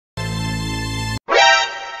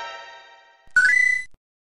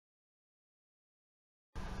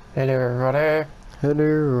Hello, everybody.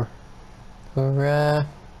 Hello.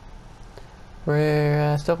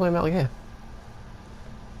 We're still playing Metal Gear.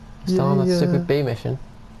 Still on the stupid B mission.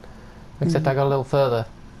 Except I got a little further.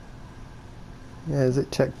 Yeah, is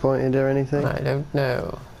it checkpointed or anything? I don't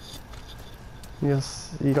know.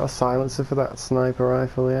 Yes, you got a silencer for that sniper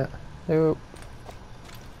rifle yet? Nope.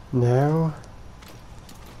 No?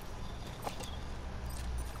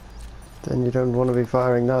 Then you don't want to be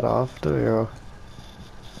firing that off, do you?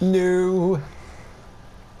 No.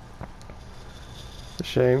 It's a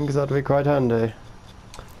shame, because that'd be quite handy.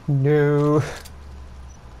 No.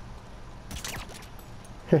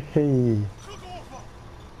 Hey.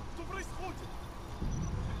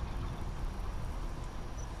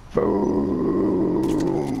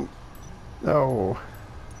 Boom. Oh.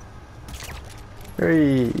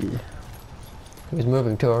 Hey. He was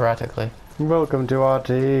moving too erratically. Welcome to our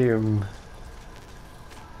team.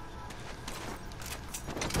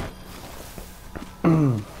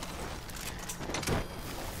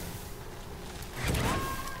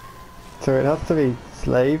 So it has to be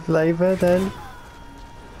slave labor then?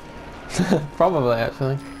 Probably,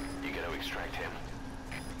 actually. You gotta extract him.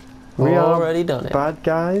 We are already done it. Bad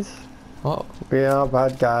guys? Oh, We are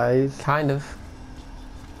bad guys. kind of.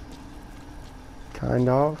 Kind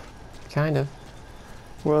of. Kind of.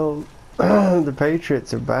 Well, the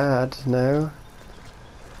Patriots are bad, no?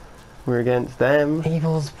 We're against them.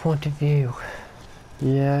 Evil's point of view.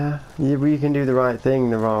 Yeah, we can do the right thing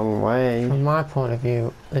the wrong way. From my point of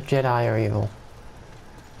view, the Jedi are evil.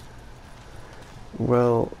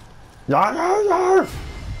 Well... You Huh?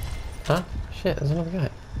 Shit, there's another guy.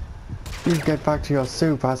 get back to your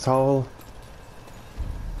soup, asshole.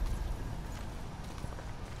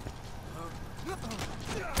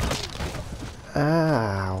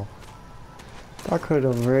 Ow. That could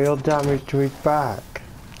have done real damage to his back.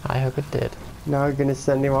 I hope it did. Now you're gonna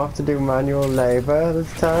send him off to do manual labor?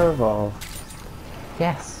 That's terrible.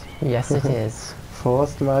 Yes. Yes, it is.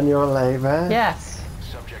 Forced manual labor? Yes.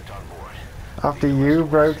 Subject on board. After you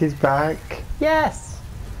broke his back? Yes.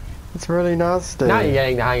 It's really nasty. Now you're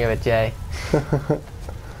getting the hang of it, Jay.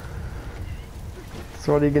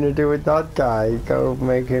 So what are you gonna do with that guy? Go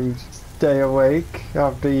make him stay awake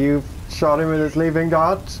after you shot him with a sleeping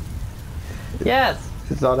dart? Yes.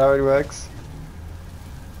 Is that how it works?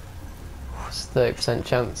 It's 30%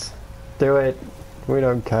 chance. Do it. We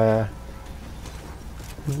don't care.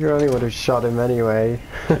 You only would have shot him anyway.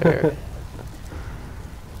 Sure.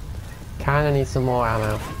 Kinda need some more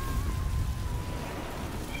ammo.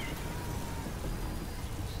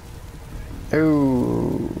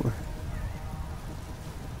 Ooh.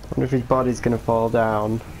 Wonder if his body's gonna fall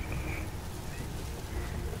down.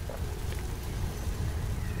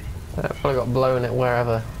 Probably got blown it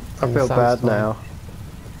wherever. I in the feel bad sandstorm. now.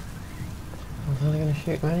 I was only gonna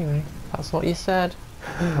shoot him anyway. That's what you said.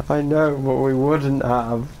 I know, but we wouldn't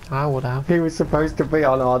have. I would have. He was supposed to be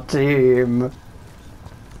on our team.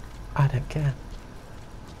 I don't care.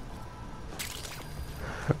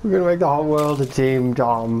 We're gonna make the whole world a team,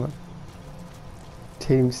 Dom.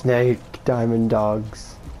 Team Snake, Diamond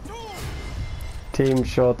Dogs. Team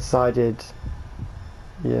Short-Sighted.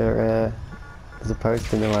 Yeah, there's a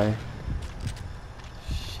post in the way.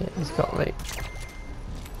 Shit, he's got me.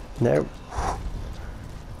 Nope.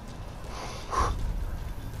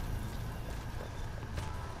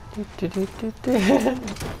 Oh,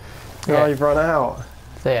 Yeah. you've run out.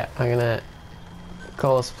 So yeah, I'm gonna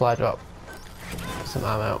call a supply drop. Some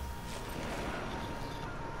ammo.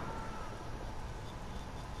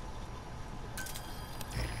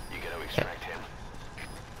 You gotta extract him.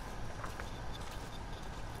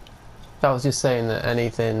 I was just saying that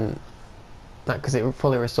anything, because it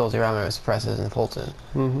fully restores your ammo, suppressors and Fulton.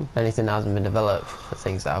 Anything that hasn't been developed, the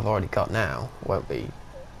things that I've already got now, won't be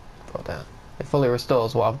brought down. It fully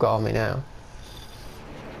restores what I've got on me now.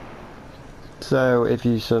 So, if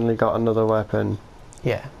you suddenly got another weapon,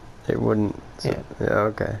 Yeah, it wouldn't... Yeah. Yeah,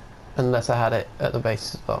 okay. unless I had it at the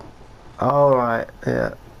base as well. Alright,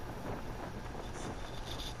 yeah.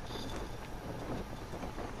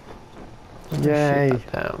 Yay.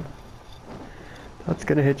 Shoot that down. That's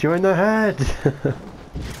gonna hit you in the head!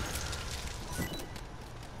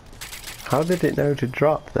 How did it know to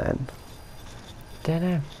drop then? Don't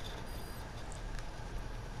know.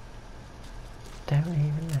 Don't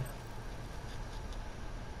even know.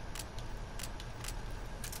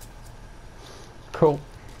 Cool.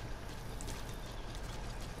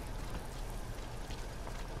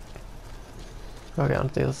 I'll get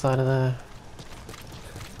onto the other side of there.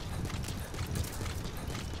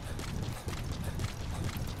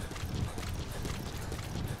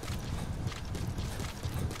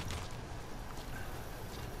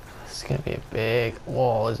 It's gonna be a big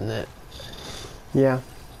wall, isn't it? Yeah.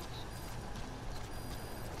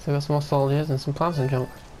 So we got some more soldiers and some plants and junk.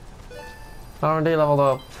 R&D leveled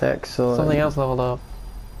up. Excellent. Something else leveled up.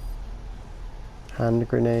 Hand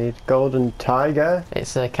grenade. Golden tiger?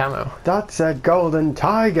 It's a camo. That's a golden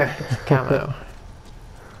tiger! Camo.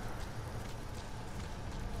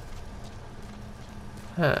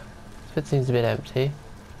 Huh. This bit seems a bit empty.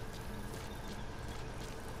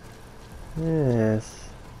 Yes.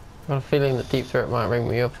 I've got a feeling that Deep Throat might ring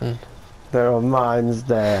me up and There are mines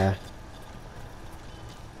there.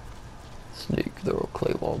 sneak the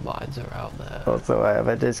Claymore mines are out there. Also, I have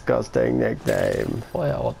a disgusting nickname. Oh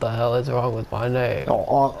yeah, what the hell is wrong with my name?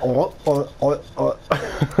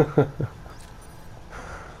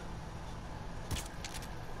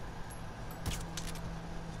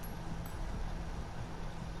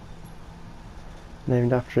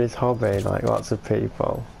 Named after his hobby, like lots of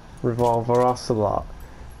people. Revolver Ocelot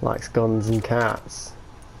likes guns and cats.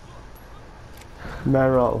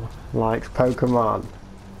 Meryl likes Pokemon.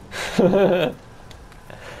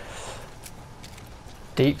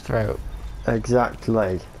 Deep Throat.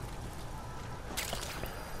 Exactly.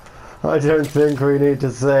 I don't think we need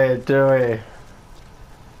to say it, do we?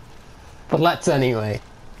 But let's anyway.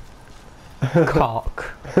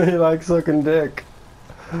 Cock. He likes sucking dick.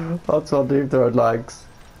 That's what Deep Throat likes.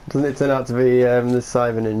 Doesn't it turn out to be the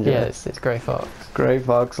Cyber Ninja? Yeah, it's Grey Fox. Grey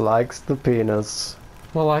Fox likes the penis.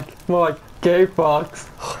 More like Gay Fox.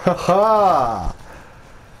 Ha ha!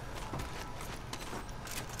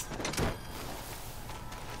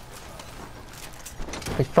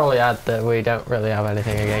 We should probably add that we don't really have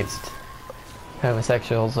anything against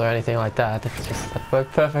homosexuals or anything like that. It's just that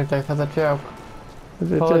worked perfectly for the joke.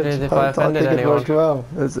 Apologies if I offended think anyone. It worked well.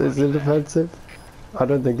 Is it offensive? I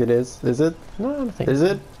don't think it is. Is it? No, I don't think Is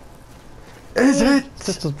it? Is it? It's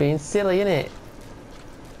just us being silly, innit?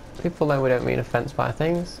 People know we don't mean offence by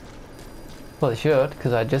things. Well, they should,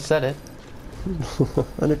 because I just said it.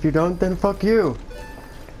 And if you don't, then fuck you.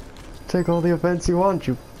 Take all the offense you want,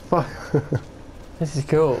 you fuck. This is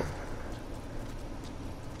cool.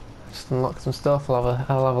 Just unlock some stuff. I'll have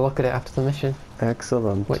a look at it after the mission,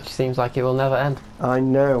 Excellent. which seems like it will never end. I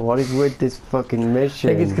know. What is with this fucking I mission?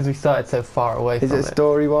 think it's because we started so far away Is from it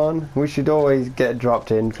story one? We should always get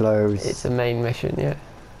dropped in close. It's a main mission, yeah.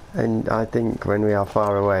 And I think when we are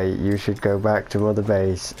far away, you should go back to Mother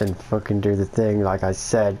Base and fucking do the thing like I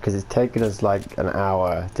said, because it's taken us like an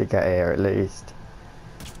hour to get here at least.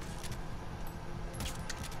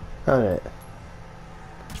 Hasn't it?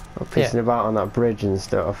 We're pissing about on that bridge and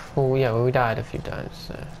stuff. Well, yeah, well, we died a few times,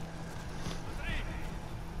 so.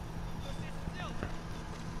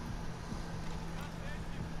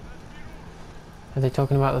 Are they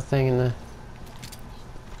talking about the thing in the...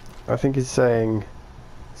 I think he's saying,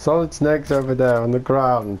 Solid Snake's over there on the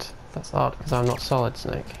ground. That's odd, because I'm not Solid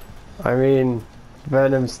Snake. I mean,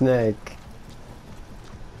 Venom Snake.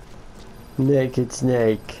 Naked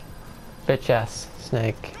Snake. Bitch ass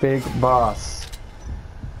Snake. Big Boss.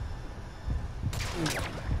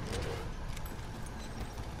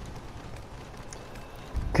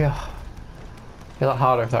 God. It'd be a lot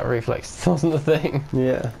harder if that reflex wasn't the thing.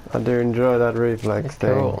 Yeah, I do enjoy that reflex It's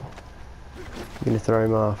thing. cool. I'm gonna throw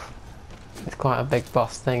him off. It's quite a big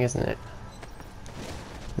boss thing, isn't it?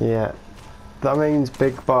 Yeah. That means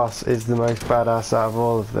Big Boss is the most badass out of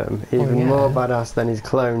all of them. Even yeah. more badass than his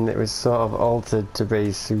clone that was sort of altered to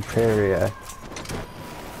be superior.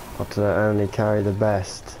 Or to only carry the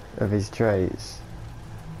best of his traits.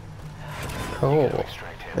 Cool.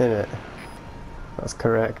 Extract him. Innit? That's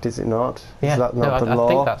correct, is it not? Yeah, Is that no, not the I law?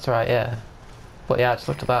 think that's right, yeah. But yeah, I just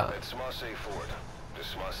looked at that. That's Marseille Fort. This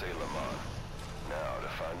is Marseille Le Mans. Now to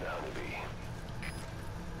find the honeybee.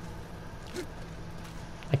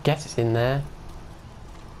 I guess it's in there.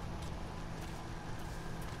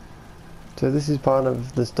 So this is part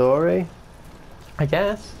of the story? I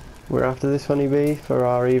guess. We're after this honeybee for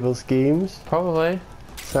our evil schemes? Probably.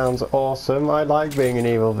 Sounds awesome. I like being an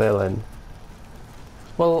evil villain.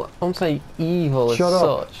 Well, I won't say evil as Shut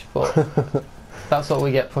up. such, but that's what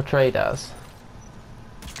we get portrayed as.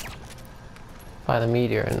 By the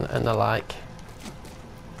media and the like.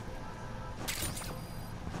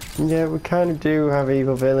 Yeah, we kind of do have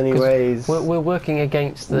evil villainy 'Cause ways. We're working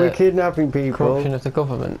against We're the kidnapping people. corruption of the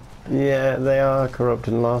government. Yeah, they are corrupt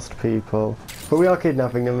and lost people. But we are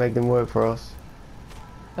kidnapping them, make them work for us.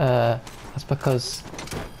 That's because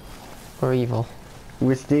we're evil.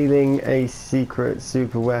 We're stealing a secret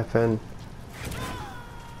super weapon.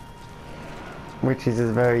 Which is a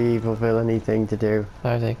very evil villainy thing to do.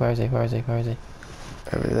 Where is he? Where is he? Where is he? Where is he?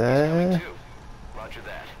 Over Coming there. to. Roger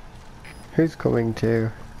that. Who's coming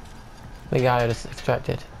to? The guy who just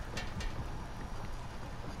extracted.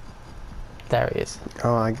 There he is.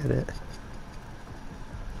 Oh, I get it.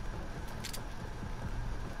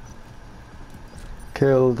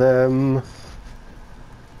 Kill them.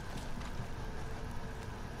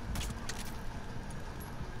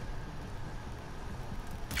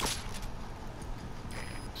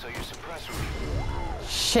 So your suppressor.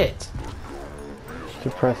 Shit!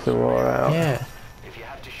 Suppress the war out. Yeah. If you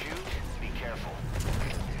have to shoot, be careful.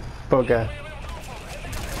 Bugger.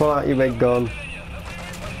 Pull out your big gun.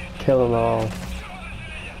 Kill them all.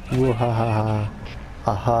 Woo ha ha ha.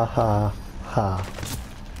 Ah ha ha ha.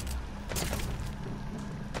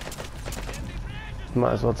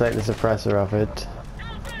 Might as well take the suppressor off it.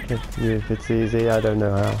 If it's easy, I don't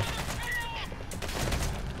know how.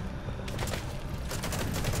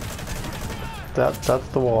 That's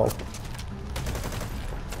the wall.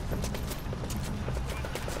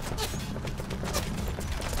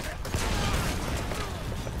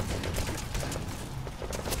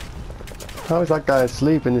 How is that guy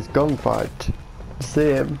asleep in this gunfight? See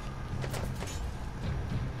him?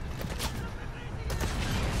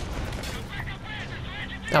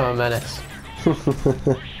 I'm a menace.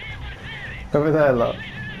 Over there, look.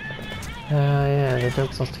 Yeah, the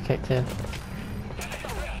drug sauce kicked in.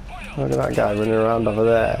 Look at that guy running around over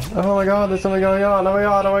there. Oh my god, there's something going on. Oh my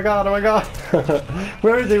god, oh my god, oh my god.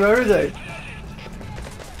 Where is he? Where is he?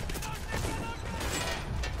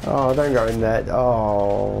 Oh, don't go in there.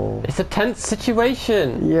 Oh. It's a tense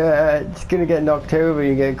situation. Yeah, it's gonna get knocked over.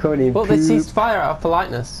 You get caught in Well, poop. they ceased fire out of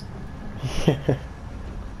politeness.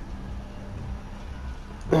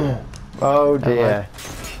 Oh dear.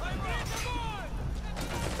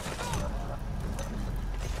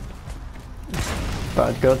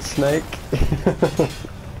 Bad God, Snake.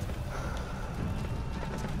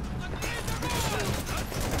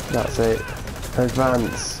 That's it.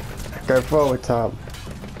 Advance. Go forward, Tom.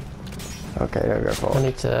 Okay, don't go I forward.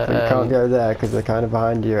 need to. But you can't go there because they're kind of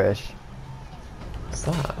behind you-ish. What's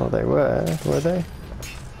that? Well, they were they?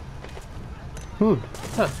 Huh.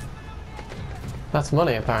 That's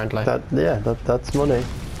money, apparently. That's money.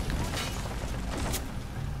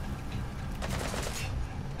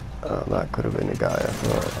 Oh, that could have been a guy. I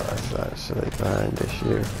thought that's actually behind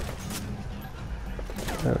issue.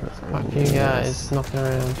 Quite a few guys knocking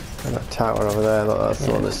around. And that tower over there, look, that's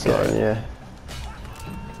the one that's getting you.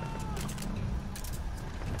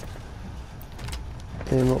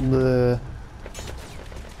 Him up there.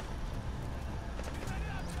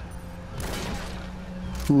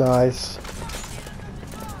 Nice.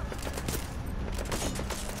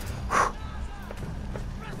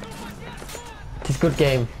 It's a good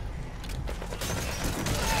game.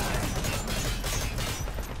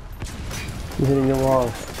 You're hitting the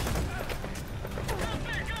wall.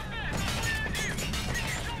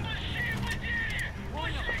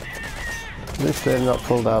 At least they've not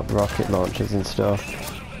pulled out rocket launchers and stuff.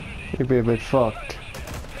 You'd be a bit fucked.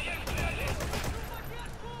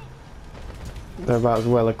 They're about as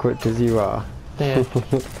well equipped as you are. Yeah.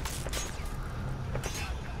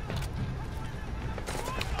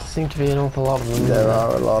 Seem to be an awful lot of them. There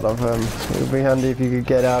are a lot of them. It would be handy if you could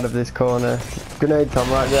get out of this corner. Grenade Tom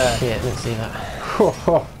right there. Yeah, didn't see that.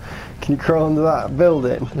 Can you crawl under that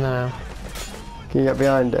building? No. Can you get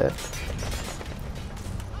behind it?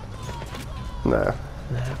 No.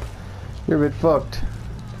 No. You're a bit fucked.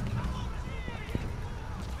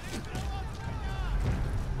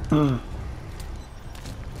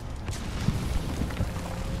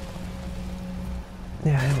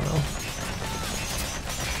 Yeah, I will.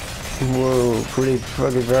 Whoa, pretty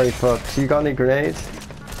fucking very fucked. You got any grenades?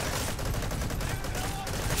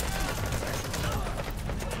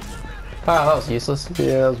 Oh, that was useless.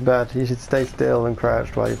 Yeah, that was bad. You should stay still and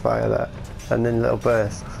crouched while you fire that. And then little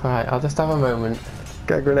bursts. Right, I'll just have a moment.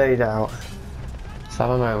 Get a grenade out. Just have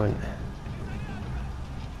a moment.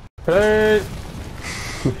 Hey!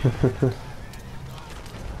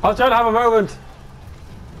 I'll try to have a moment!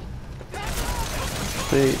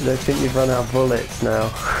 See, they think you've run out of bullets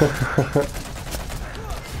now.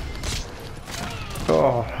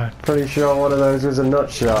 Oh, I'm pretty sure one of those was a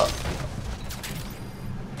nut shot.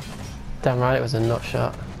 Damn right, it was a nut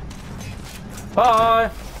shot.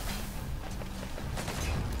 Bye!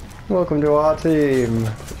 Welcome to our team.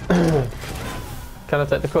 Can I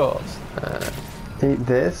take the corpse? Eat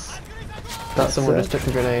this. That's Someone it. just took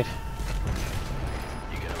a grenade.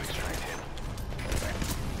 You gotta extract him.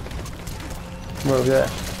 Well, yeah.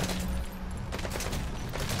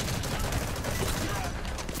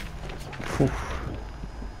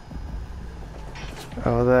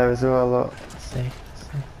 Oh, there as well, look. Let's see.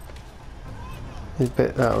 He's a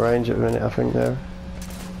bit out of range at the minute, I think, though.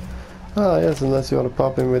 Oh, yes, unless you want to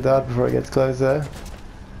pop in with that before it gets close there.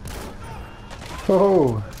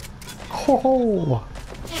 Oh! Ho!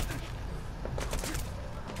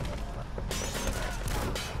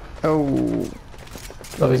 Oh!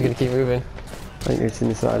 Oh, he's gonna keep moving. I think it's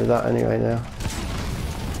inside of that anyway now.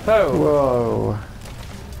 Oh! Whoa!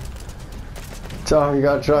 Tom, you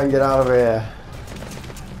gotta try and get out of here.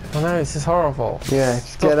 I know, this is horrible. Yeah,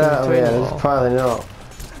 just Stuck get in out of between here. them There's all. piling up.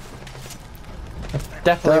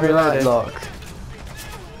 Definitely Don't right reloaded. look.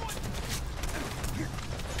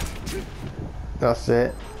 That's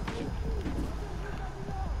it.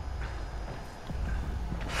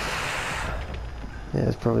 Yeah,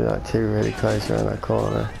 there's probably like two really close around that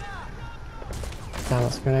corner. Damn,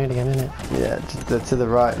 that's a grenade again, isn't it? Yeah, to the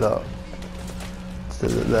right, look. To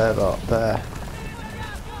there, look, there.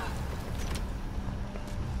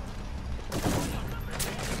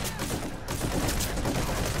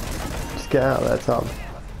 Just get out of there, Tom.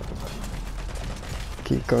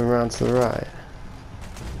 Keep going round to the right.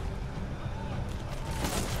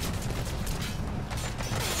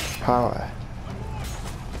 Power.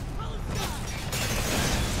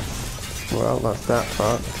 Well, that's that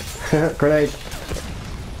fucked. Grenade!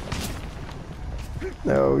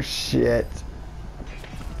 Oh shit.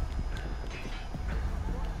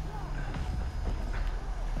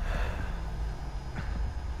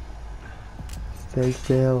 Stay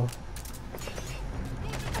still.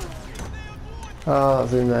 Oh,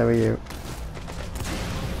 that's in there with you.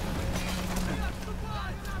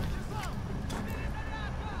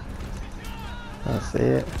 I see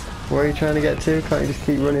it. Where are you trying to get to? Can't you just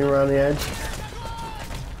keep running around the edge?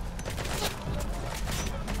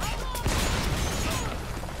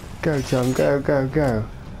 Go, Tom, go, go, go.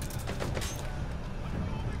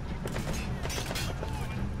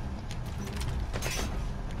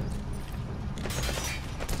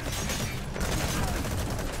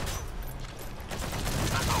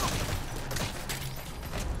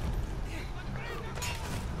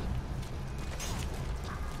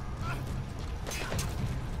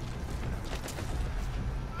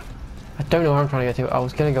 I don't know where I'm trying to get to. I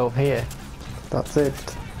was gonna go up here. That's it.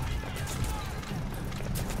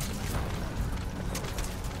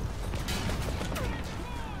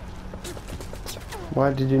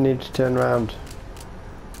 Why did you need to turn around?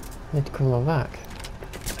 I need to cover my back.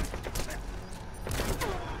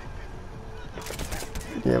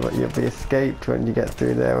 Yeah, but you'll be escaped when you get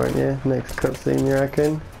through there, won't you? Next cutscene, you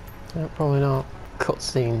reckon? No, probably not.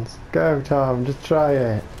 Cutscenes. Go, Tom, just try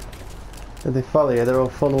it. If they follow you, they're all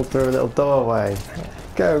funneled through a little doorway.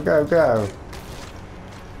 Go, go, go.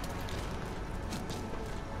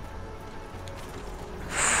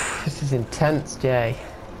 This is intense, Jay.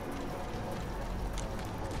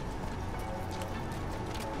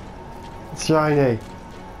 It's shiny.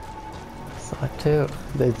 Side 2.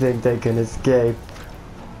 They think they can escape.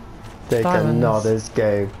 They Diamonds. cannot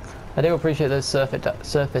escape. I do appreciate those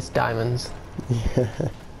surface diamonds. Yeah.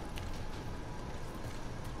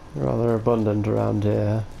 Rather abundant around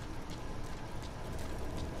here.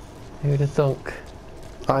 Who'd have thunk?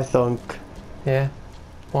 I thunk. Yeah.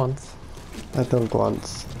 Once. I thunk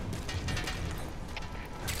once.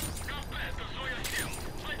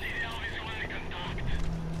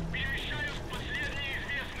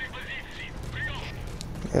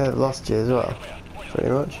 Yeah, I've lost you as well. Pretty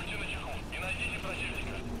much.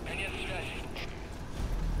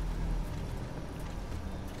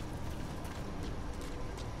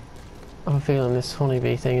 I'm feeling this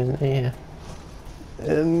honeybee thing isn't here.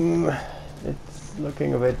 It's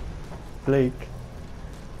looking a bit bleak.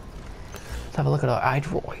 Let's have a look at our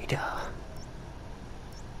iDroid.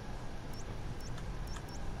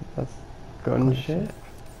 That's gunship.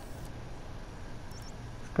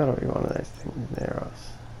 It's gotta be one of those things near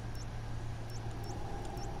us.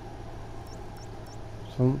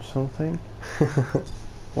 Something?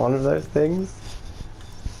 One of those things?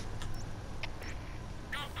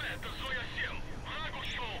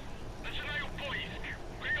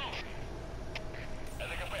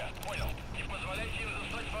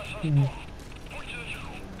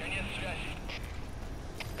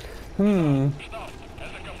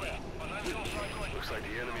 Looks like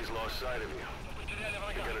the enemy's lost sight of you.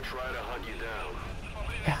 They're gonna try to hunt you down.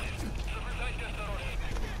 Yeah.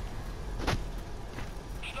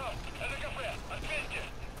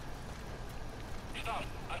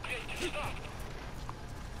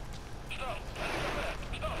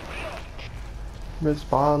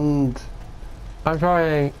 Respond! I'm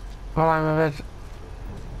trying. While I'm a bit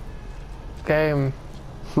game.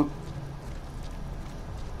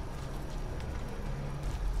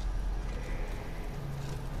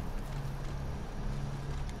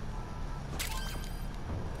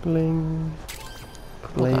 Bling.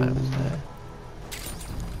 Bling. Bling.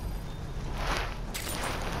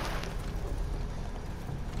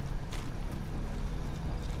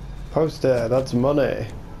 Poster, that's money.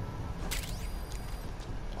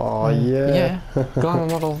 Oh Yeah. yeah. Glamour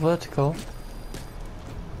model vertical.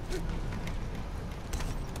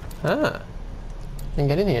 Ah. Didn't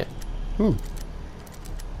get in here.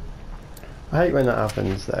 I hate when that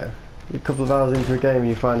happens though. A couple of hours into a game and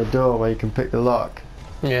you find a door where you can pick the lock.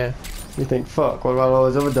 Yeah. You think, fuck, what about all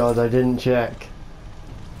those other doors I didn't check?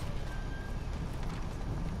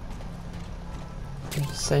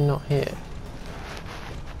 Just say not here.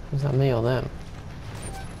 Is that me or them?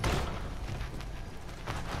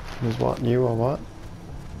 Was what, you or what?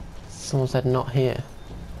 Someone said not here.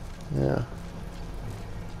 Yeah.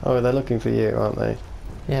 Oh, they're looking for you, aren't they?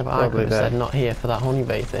 Yeah, but Probably I could have them. said not here for that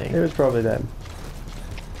honeybee It thing. was probably them.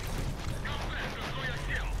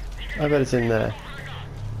 I bet it's in there.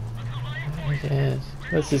 I think it is.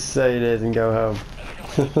 Let's just say it is and go home.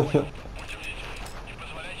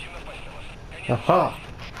 Aha!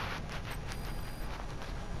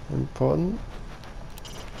 Important.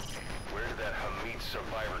 Where did that Hamid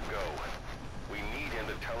survivor go? We need him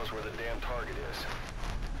to tell us where the damn target is.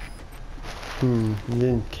 You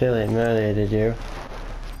didn't kill him earlier, did you?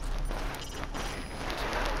 It's a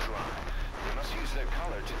metal drum. They must use their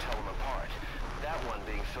color to tell them apart. That one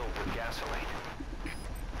being filled with gasoline.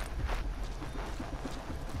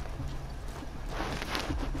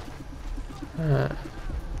 Ah.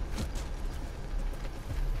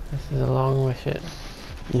 This is a long wicket.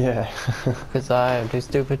 Yeah. Because I am too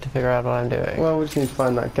stupid to figure out what I'm doing. Well, we just need to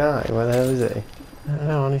find that guy. Where the hell is he? I don't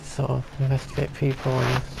know, I need to sort of investigate people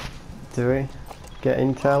and... Do we? Get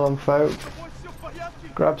intel on folk?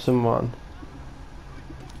 Grab someone.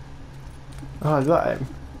 Oh, is that him?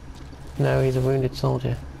 No, he's a wounded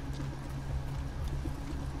soldier.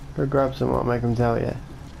 Go grab someone, make him tell you.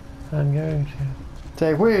 I'm going to.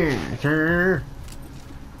 Say, where, sir?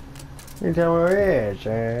 You tell me where,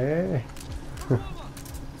 sir?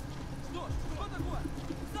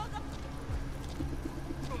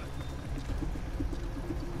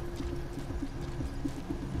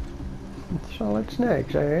 Solid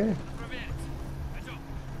snakes, eh?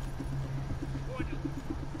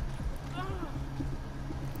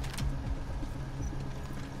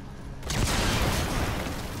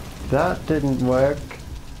 That didn't work.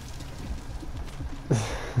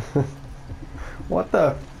 What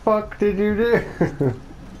the fuck did you do?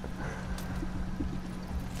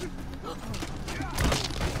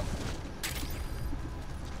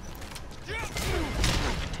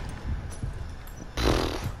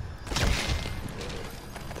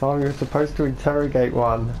 Tom, you're supposed to interrogate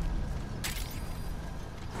one.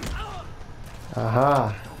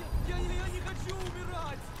 Aha.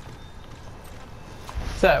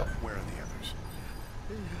 So, Where are the others?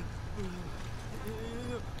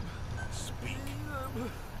 Speak.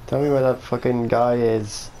 Tell me where that fucking guy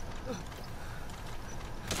is.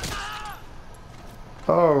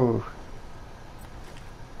 Oh.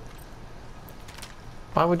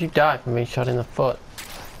 why would you die from being shot in the foot?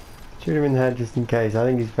 Shoot him in the head just in case. I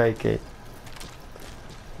think he's faking.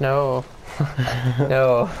 No.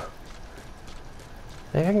 No.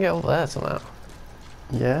 Maybe I can get up there somehow.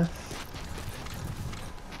 Yes.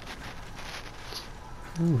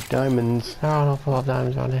 Ooh, diamonds. There are an awful lot of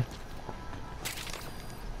diamonds around here.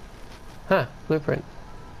 Huh, blueprint.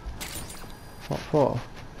 What for?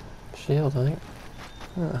 Shield, I think.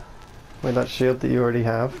 Ah. Wait, that shield that you already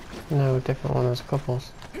have? No, different one, there's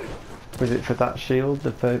couples. Was it for that shield?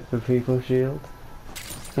 The people shield?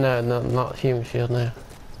 No, not human shield, no.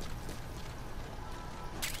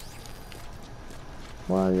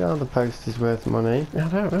 Why are the posters worth money? I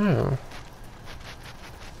don't know.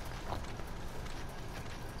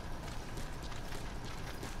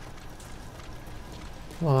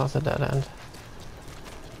 Well, that's a dead end.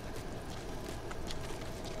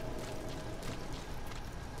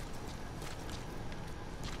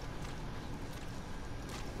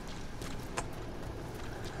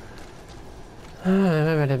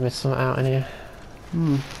 Maybe I did miss something out in here.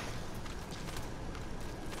 Hmm.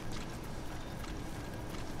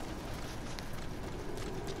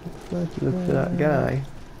 Let's look for that guy.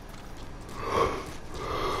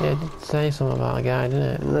 Yeah, it did say something about a guy, didn't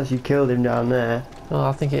it? Unless you killed him down there. Well,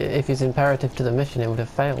 I think if it's imperative to the mission, it would have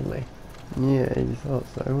failed me. Yeah, you thought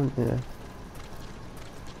so, wouldn't you?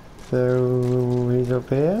 So, he's up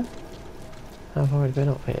here? I've already been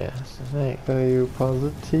up here, that's the thing. Are you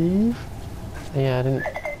positive? Yeah, I didn't...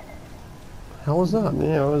 How was that?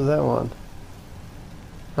 Yeah, what was that one?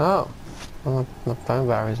 Oh. Well, my phone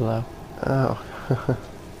battery's low. Oh.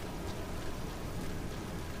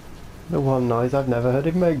 The one noise I've never heard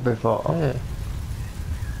him make before. Yeah.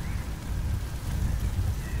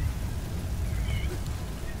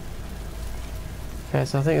 Okay,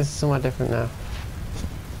 so I think this is somewhere different now.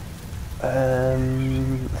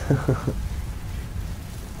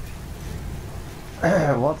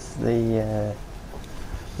 What's the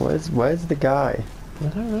where's the guy? I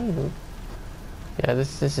don't know. Yeah,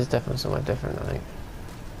 this is definitely somewhere different, I think.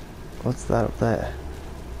 What's that up there?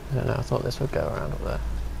 I don't know, I thought this would go around up there.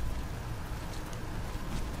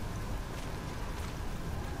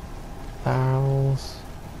 Barrels.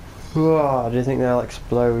 Whoa, do you think they'll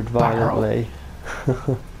explode violently?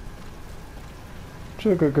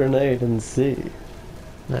 Chuck a grenade and see.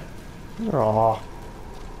 No. Aww.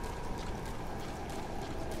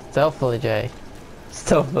 Stealthily, Jay.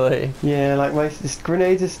 Stealthily. Yeah, like my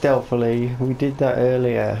grenades are stealthily. We did that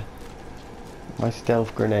earlier. My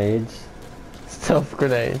stealth grenades Stealth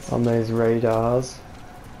grenades. on those radars.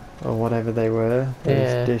 Or whatever they were. Those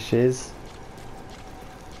Yeah. dishes.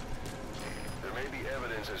 There may be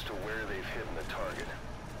evidence as to where they've hidden the target.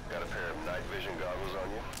 Got a pair of night vision goggles on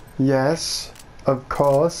you? Yes, of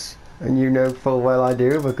course. And you know full well I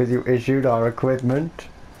do because you issued our equipment.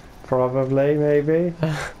 Probably, maybe.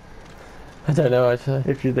 I don't know actually.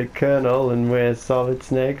 If you're the Colonel and we're Solid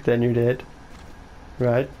Snake, then you did.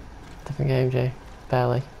 Right? Different game, Jay.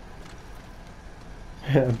 Barely.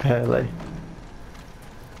 Yeah, barely.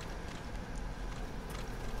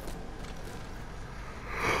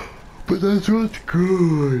 But that's what's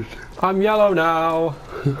good. I'm yellow now.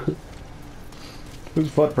 Whose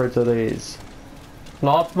footprints are these?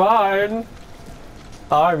 Not mine.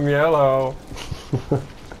 I'm yellow.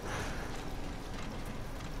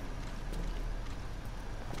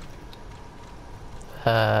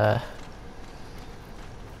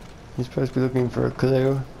 You're supposed to be looking for a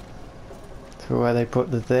clue to where they put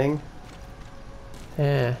the thing.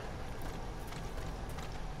 Yeah.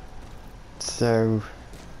 So,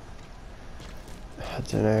 I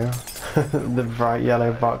don't know. The bright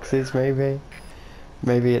yellow boxes, maybe?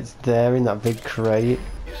 Maybe it's there in that big crate.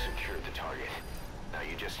 You secured the target. Now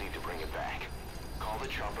you just need to bring it back. Call the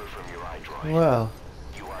chopper from your iDroid. Well,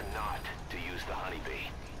 You are not to use the honeybee.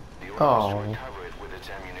 The order is oh, to recover it with its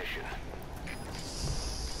ammunition.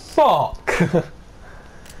 Fuck.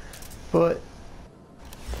 but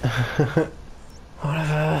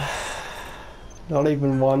Whatever. not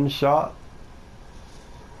even one shot.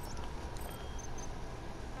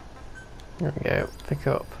 There we go. Pick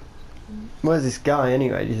up. Where's this guy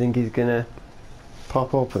anyway? Do you think he's gonna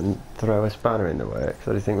pop up and throw a spanner in the works?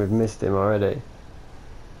 Or do you think we've missed him already?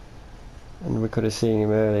 And we could have seen him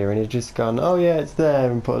earlier and he's just gone, oh yeah, it's there,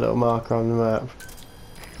 and put a little marker on the map.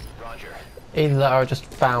 Roger. Either that or I just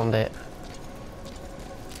found it.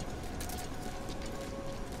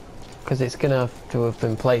 Because it's gonna have to have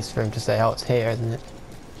been placed for him to say, oh, it's here, isn't it?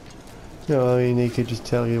 No, I mean, he could just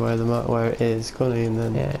tell you where the map where it is, couldn't he? And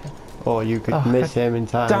then, Yeah. or you could Oh, miss him in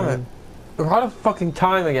time. Damn it. We're out of fucking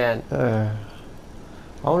time again. I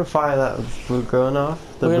want to fire that gun off.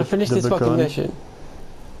 We're gonna finish this fucking gun. mission.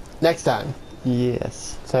 Next time.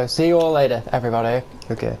 Yes. So see you all later, everybody.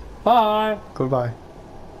 Okay. Bye. Goodbye.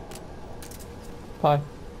 Bye.